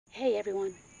Hey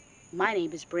everyone, my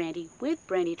name is Brandy with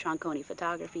Brandy Tronconi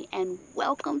Photography and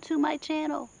welcome to my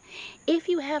channel. If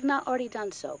you have not already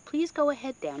done so, please go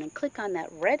ahead down and click on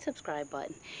that red subscribe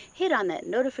button, hit on that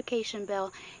notification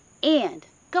bell, and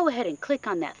go ahead and click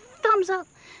on that thumbs up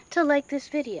to like this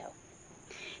video.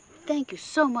 Thank you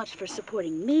so much for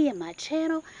supporting me and my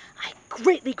channel. I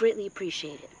greatly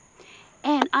appreciate it.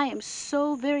 And I am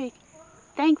so very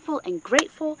thankful and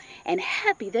grateful and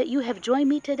happy that you have joined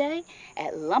me today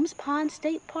at Lums Pond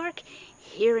State Park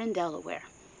here in Delaware.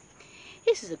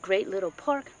 This is a great little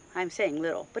park. I'm saying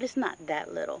little, but it's not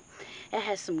that little. It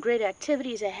has some great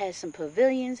activities. It has some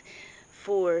pavilions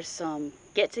for some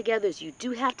get-togethers. You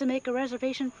do have to make a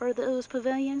reservation for those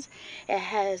pavilions. It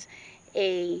has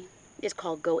it's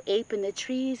called Go Ape in the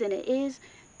Trees, and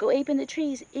Go Ape in the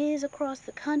Trees is across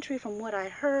the country from what I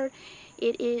heard.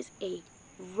 It is a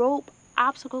rope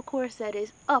obstacle course that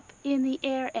is up in the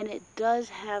air, and it does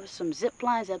have some zip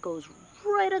lines that goes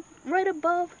right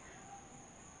above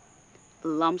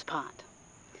Lums Pond.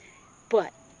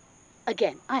 But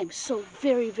again, I am so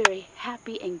very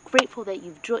happy and grateful that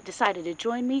you've decided to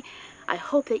join me. I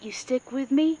hope that you stick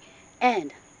with me,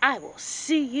 and I will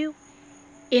see you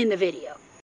in the video.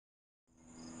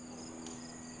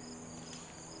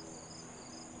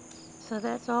 So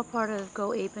that's all part of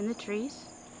Go Ape in the Trees.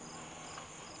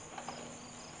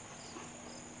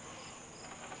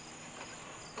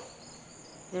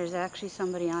 There's actually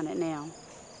somebody on it now.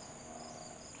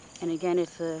 And again,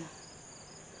 it's a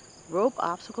rope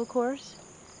obstacle course.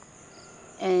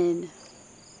 And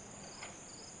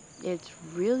it's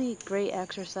really great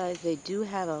exercise. They do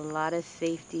have a lot of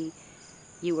safety.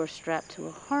 You are strapped to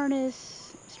a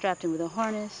harness, strapped in with a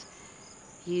harness.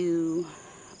 And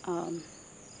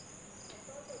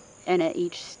at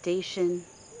each station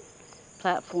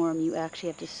platform, you actually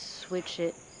have to switch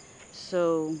it.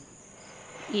 So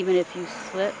even if you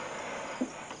slip,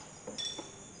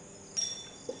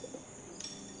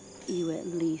 you at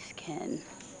least can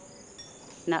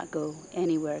not go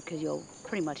anywhere, because you'll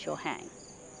hang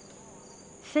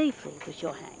safely, but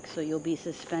you'll hang. So you'll be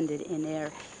suspended in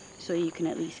air so you can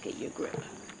at least get your grip.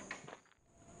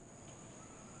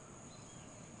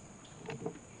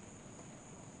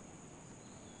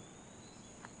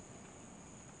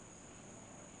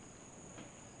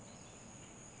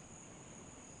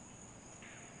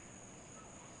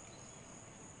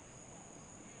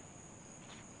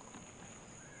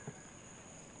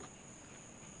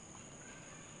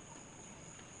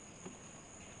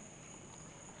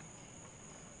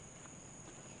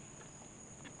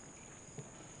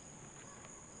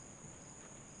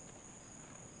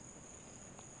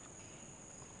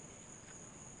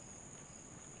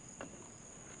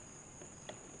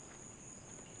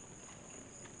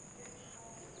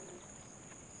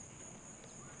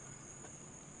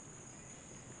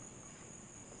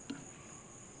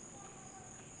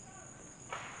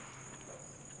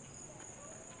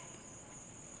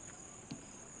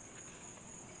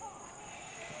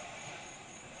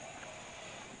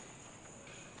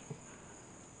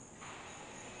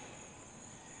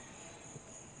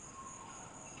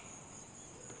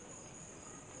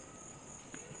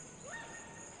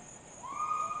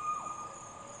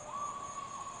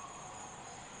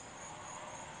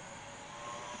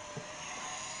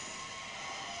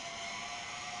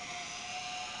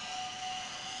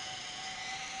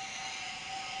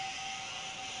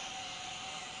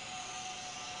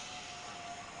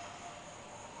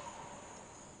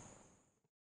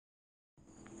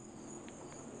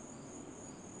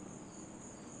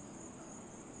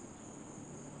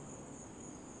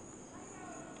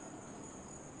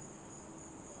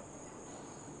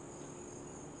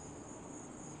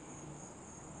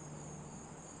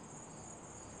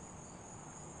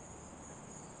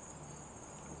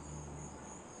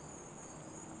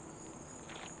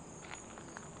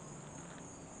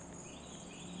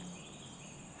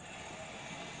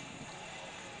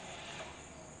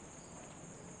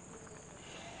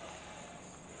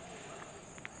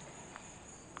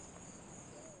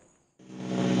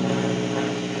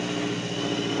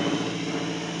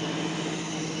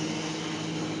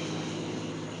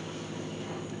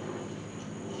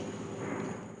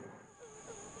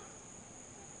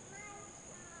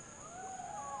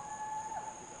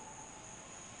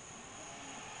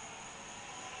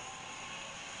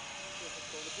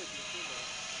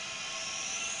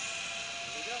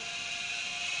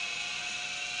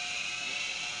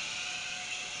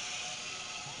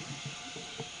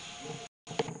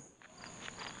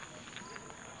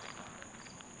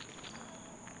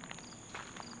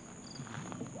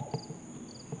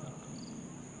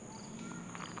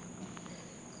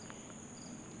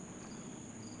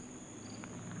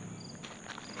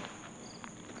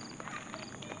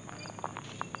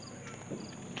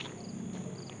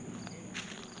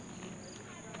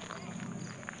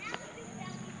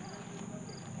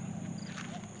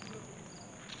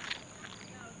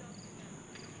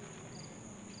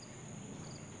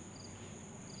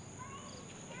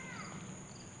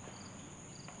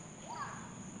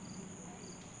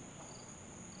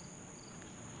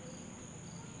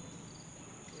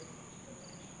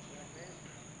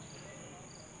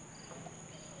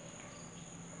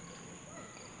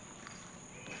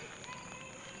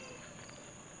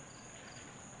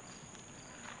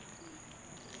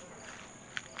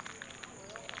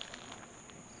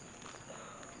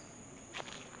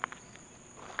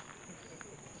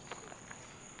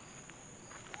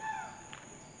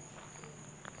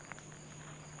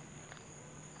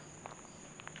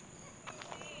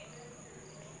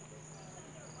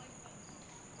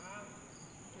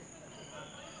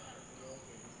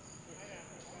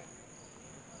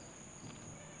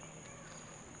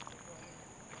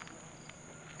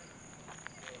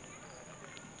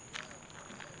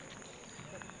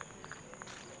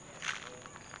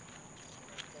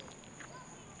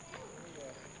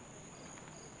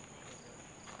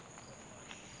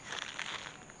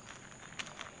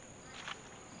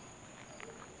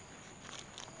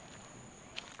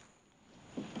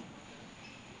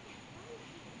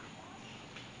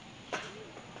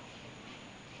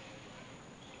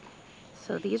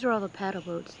 So these are all the paddle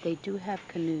boats. They do have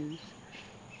canoes.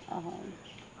 Um,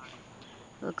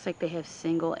 looks like they have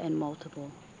single and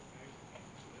multiple.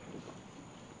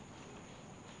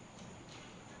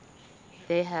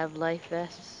 They have life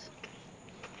vests,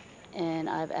 and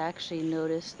I've actually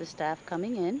noticed the staff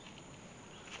coming in,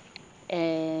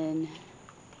 and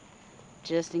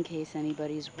just in case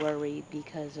anybody's worried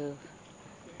because of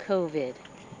COVID,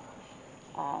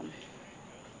 um,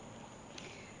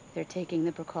 they're taking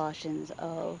the precautions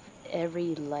of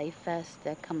every life vest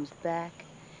that comes back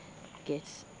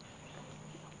gets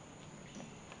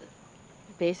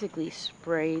basically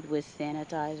sprayed with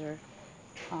sanitizer.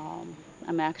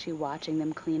 I'm actually watching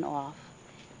them clean off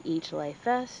each life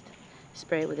vest,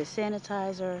 spray it with a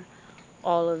sanitizer,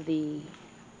 all of the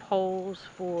poles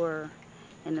for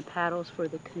and the paddles for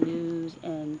the canoes,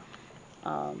 and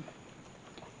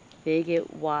they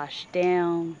get washed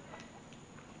down.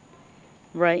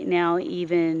 Right now,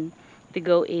 even the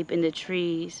Go Ape in the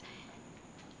trees,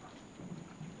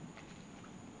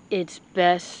 it's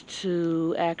best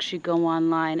to actually go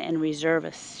online and reserve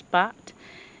a spot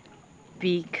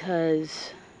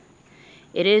because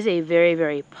it is a very,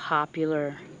 very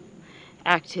popular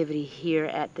activity here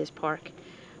at this park.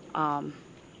 Um,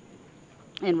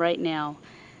 and right now,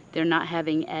 they're not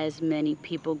having as many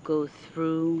people go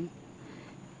through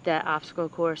that obstacle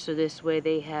course, so this way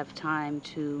they have time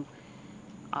to,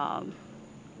 um,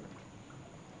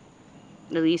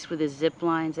 at least with the zip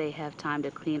lines, they have time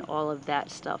to clean all of that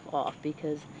stuff off,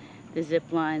 because the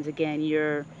zip lines, again,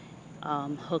 you're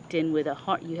hooked in with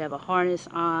you have a harness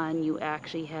on, you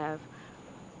actually have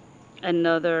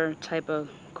another type of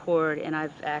cord, and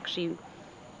I've actually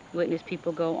witnessed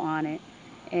people go on it,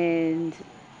 and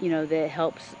that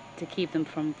helps to keep them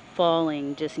from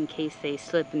falling just in case they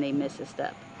slip and they miss a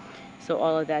step. So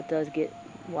all of that does get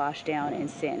washed down and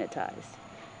sanitized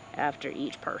after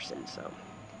each person. So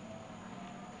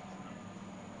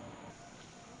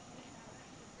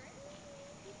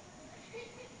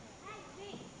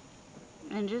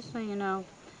and just so you know,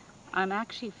 I'm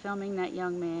actually filming that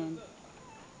young man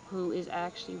who is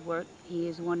actually he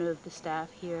is one of the staff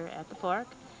here at the park,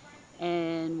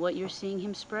 and what you're seeing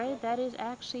him spray, that is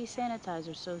actually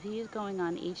sanitizer. So he is going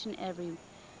on each and every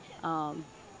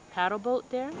paddle boat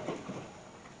there,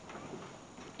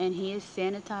 and he is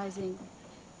sanitizing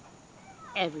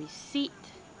every seat,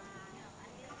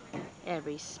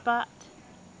 every spot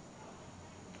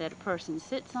that a person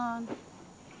sits on,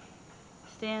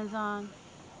 stands on,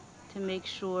 to make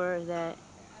sure that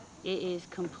it is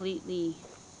completely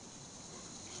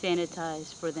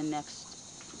sanitized for the next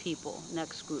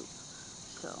group.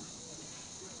 So,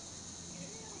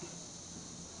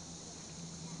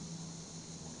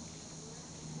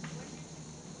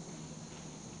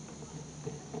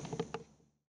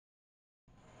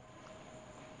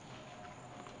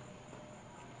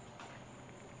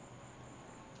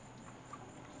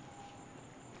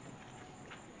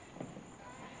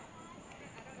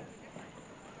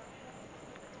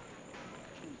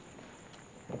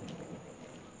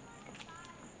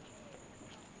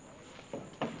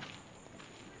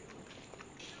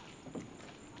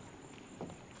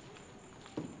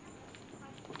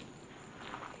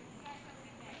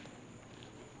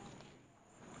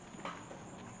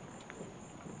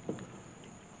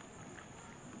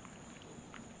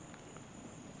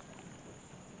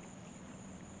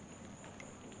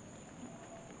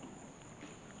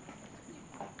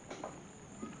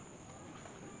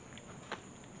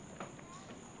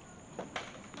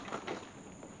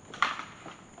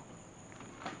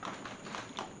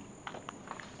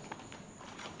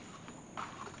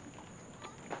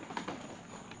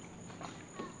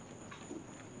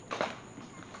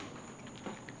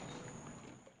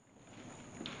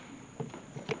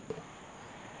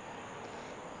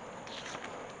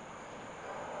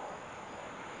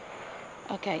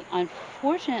 okay,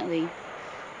 unfortunately,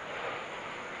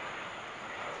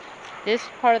 this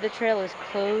part of the trail is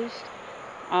closed.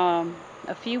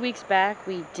 A few weeks back,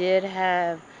 we did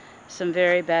have some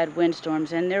very bad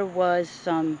windstorms, and there was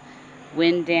some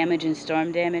wind damage and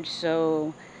storm damage,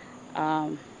 so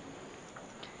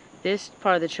this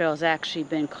part of the trail has actually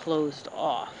been closed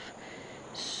off.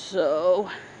 So,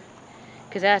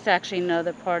 because that's actually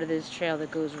another part of this trail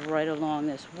that goes right along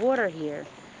this water here.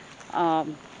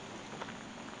 Um,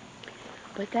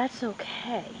 but that's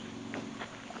okay.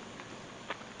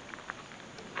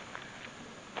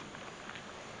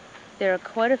 There are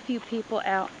quite a few people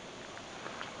out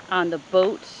on the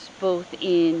boats, both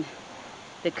in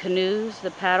the canoes,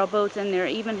 the paddle boats, and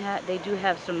they do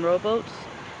have some rowboats.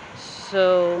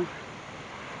 So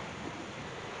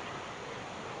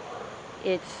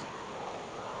it's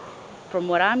from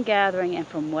what I'm gathering and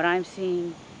from what I'm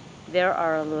seeing, there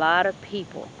are a lot of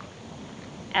people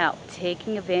out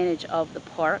taking advantage of the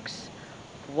parks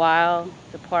while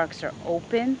the parks are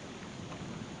open.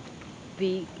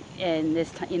 And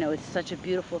this, it's such a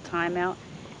beautiful time out,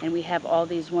 and we have all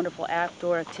these wonderful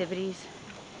outdoor activities.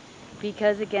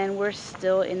 Because again, we're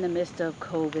still in the midst of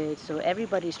COVID, so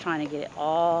everybody's trying to get it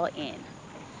all in.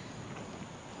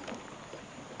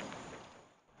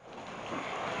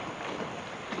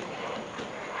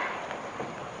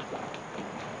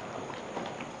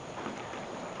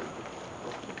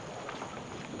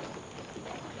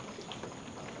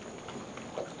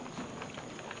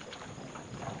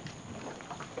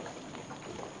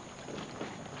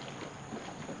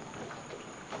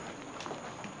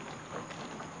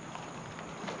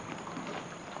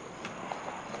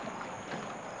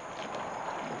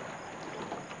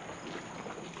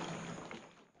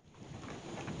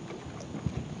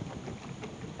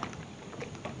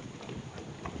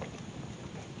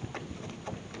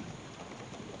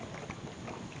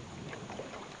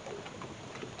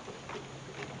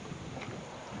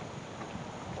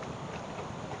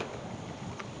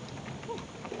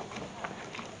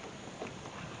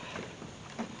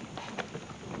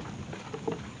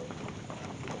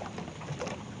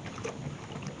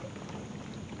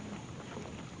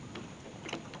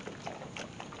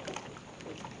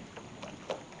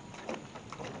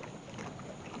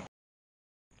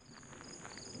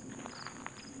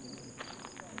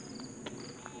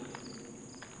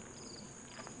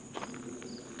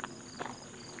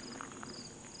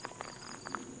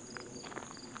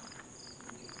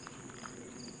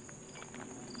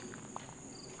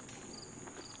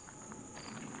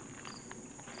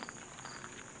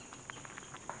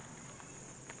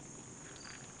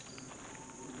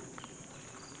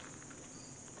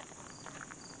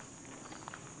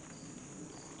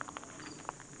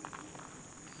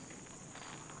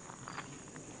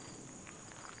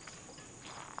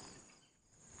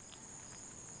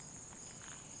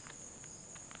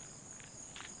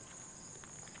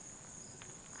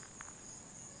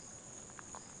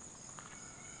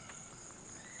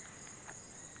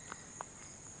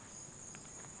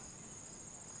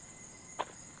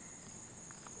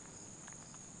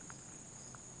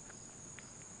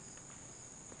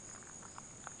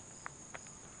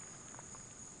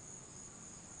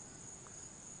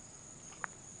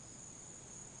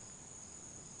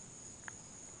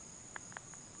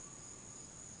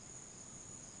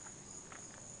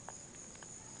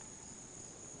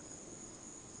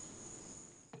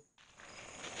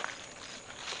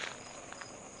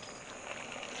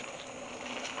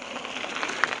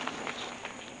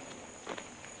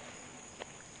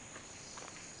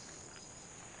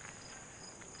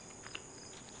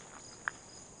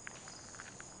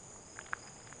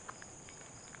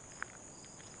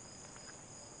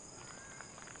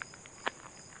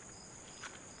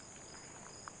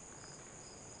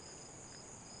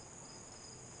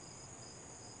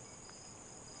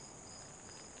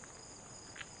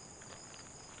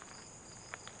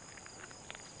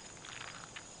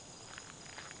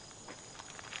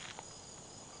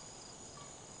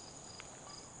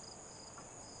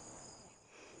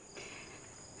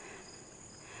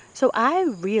 So I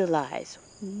realized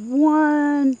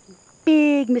one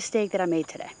big mistake that I made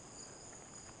today.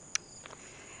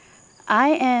 I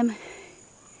am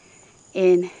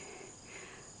in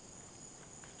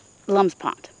Lums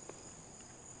Pond.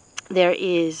 There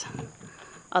is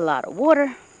a lot of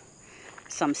water,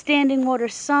 some standing water,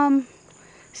 some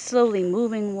slowly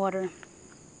moving water.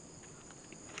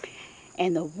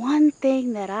 And the one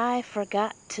thing that I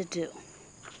forgot to do,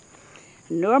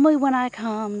 normally when I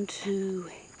come to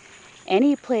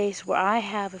any place where I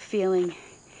have a feeling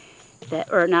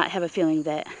that, or not have a feeling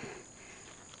that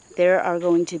there are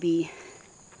going to be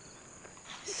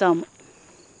some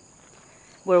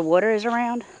where water is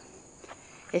around,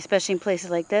 especially in places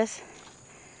like this,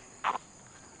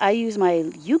 I use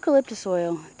my eucalyptus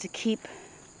oil to keep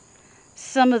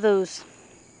some of those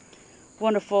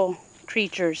wonderful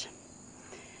creatures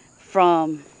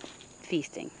from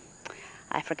feasting.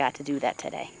 I forgot to do that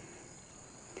today.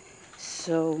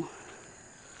 So,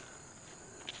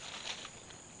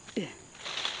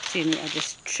 excuse me, I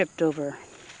just tripped over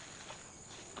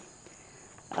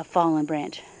a fallen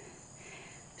branch.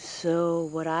 So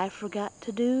what I forgot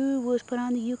to do was put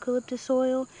on the eucalyptus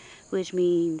oil, which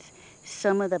means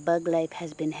some of the bug life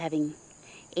has been having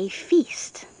a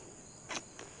feast.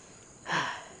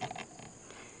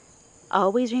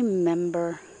 Always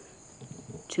remember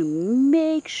to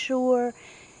make sure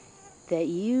that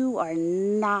you are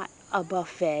not a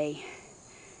buffet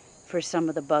for some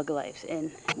of the bug lives.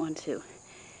 And 1, 2,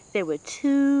 There were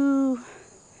two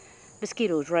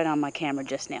mosquitoes right on my camera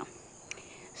just now.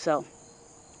 So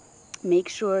make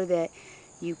sure that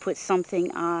you put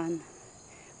something on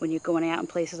when you're going out in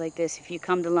places like this. If you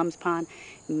come to Lums Pond,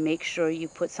 make sure you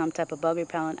put some type of bug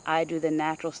repellent. I do the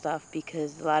natural stuff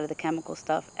because a lot of the chemical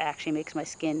stuff actually makes my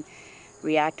skin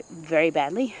react very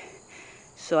badly.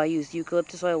 So I use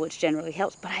eucalyptus oil, which generally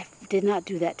helps, but I did not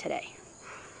do that today.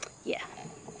 Yeah.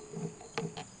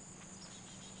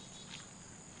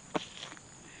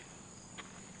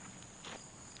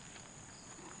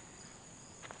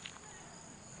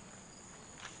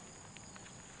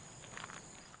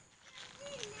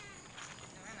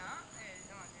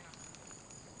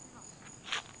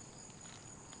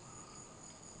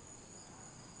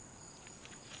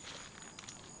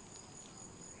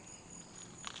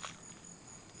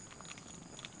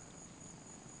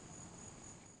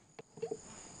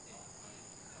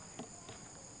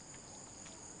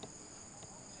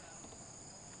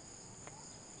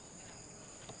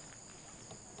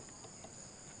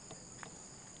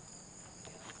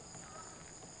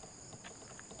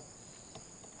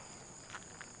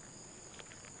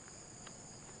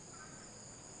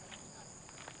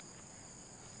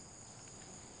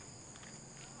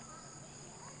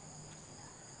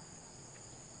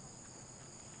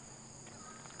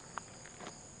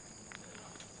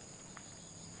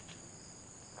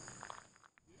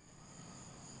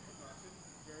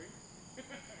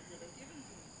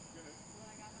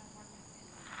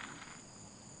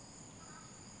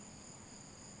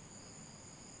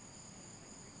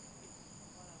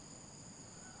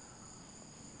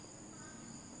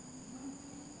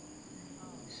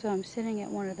 So I'm sitting at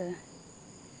one of the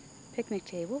picnic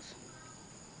tables.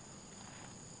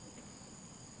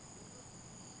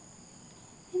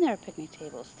 And there are picnic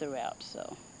tables throughout,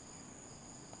 so.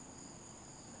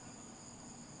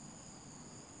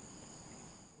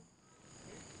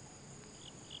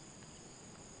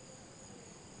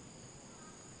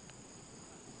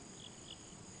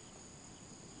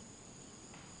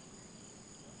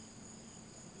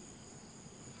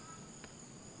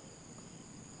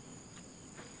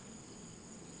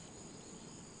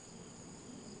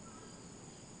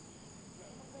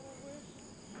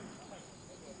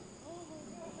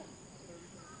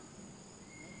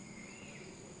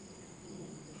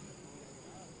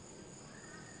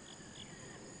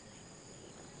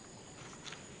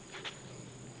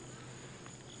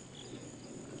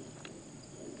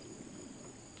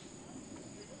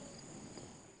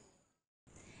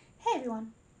 Hey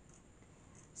everyone.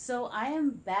 So I am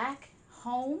back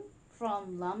home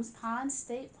from Lums Pond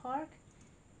State Park.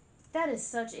 That is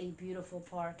such a beautiful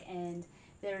park, and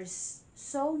there's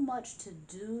so much to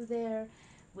do there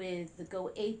with the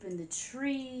go ape in the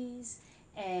trees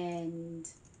and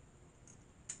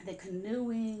the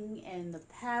canoeing and the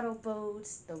paddle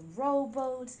boats, the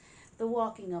rowboats, the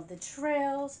walking of the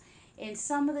trails. In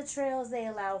some of the trails, they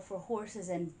allow for horses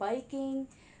and biking.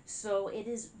 So it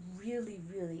is really,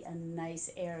 really a nice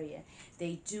area.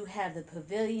 They do have the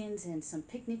pavilions and some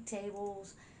picnic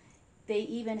tables. They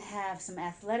even have some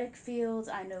athletic fields.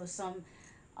 I know some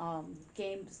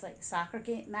games like soccer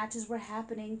game matches were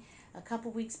happening a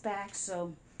couple weeks back.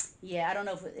 So yeah, I don't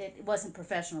know if it wasn't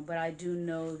professional, but I do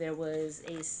know there was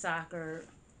a soccer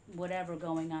whatever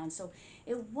going on. So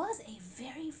it was a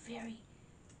very, very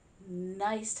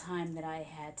nice time that I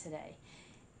had today.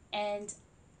 And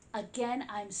again,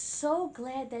 I'm so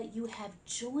glad that you have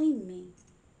joined me.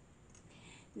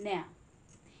 Now,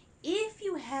 if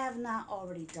you have not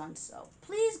already done so,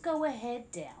 please go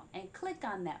ahead down and click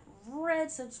on that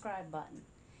red subscribe button.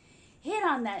 Hit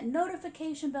on that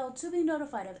notification bell to be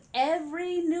notified of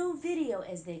every new video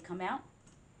as they come out.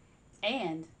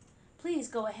 And please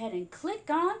go ahead and click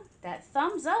on that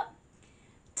thumbs up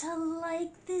to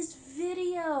like this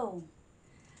video.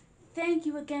 Thank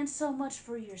you again so much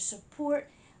for your support.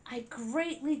 I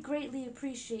greatly, greatly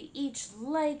appreciate each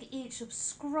like, each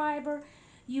subscriber.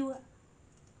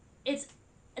 It's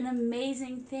an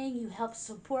amazing thing. You help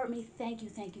support me. Thank you,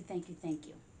 thank you, thank you, thank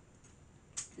you.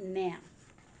 Now,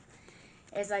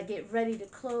 as I get ready to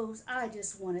close, I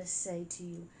just want to say to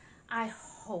you, I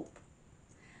hope,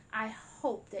 I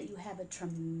hope that you have a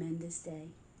tremendous day.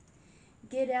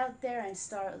 Get out there and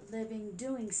start living,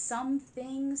 doing some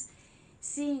things,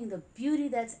 seeing the beauty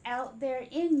that's out there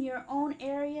in your own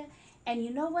area. And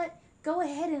you know what? Go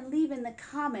ahead and leave in the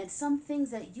comments some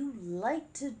things that you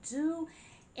like to do.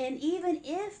 And even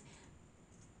if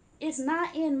it's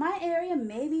not in my area,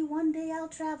 maybe one day I'll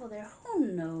travel there. Who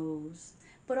knows?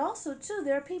 But also, too,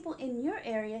 there are people in your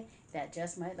area that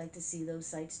just might like to see those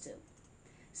sights, too.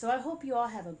 So I hope you all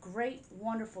have a great,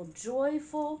 wonderful,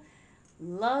 joyful,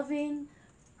 loving,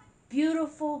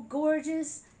 beautiful,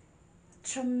 gorgeous,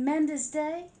 tremendous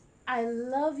day. I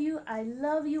love you. I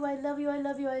love you. I love you. I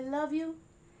love you. I love you.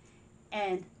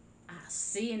 And I'll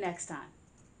see you next time.